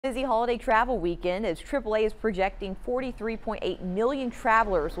Busy holiday travel weekend as AAA is projecting 43.8 million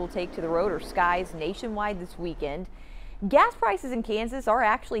travelers will take to the road or skies nationwide this weekend. Gas prices in Kansas are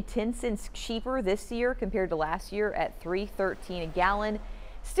actually 10 cents cheaper this year compared to last year at $3.13 a gallon.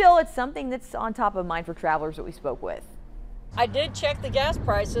 Still, it's something that's on top of mind for travelers that we spoke with. I did check the gas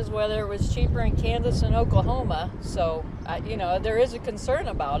prices, whether it was cheaper in Kansas and Oklahoma, so there is a concern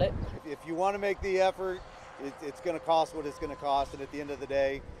about it. If you want to make the effort, it's going to cost what it's going to cost, and at the end of the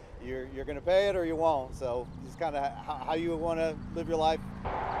day, you're going to pay it or you won't. So it's kind of how you want to live your life.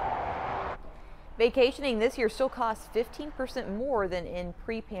 Vacationing this year still costs 15% more than in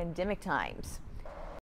pre-pandemic times.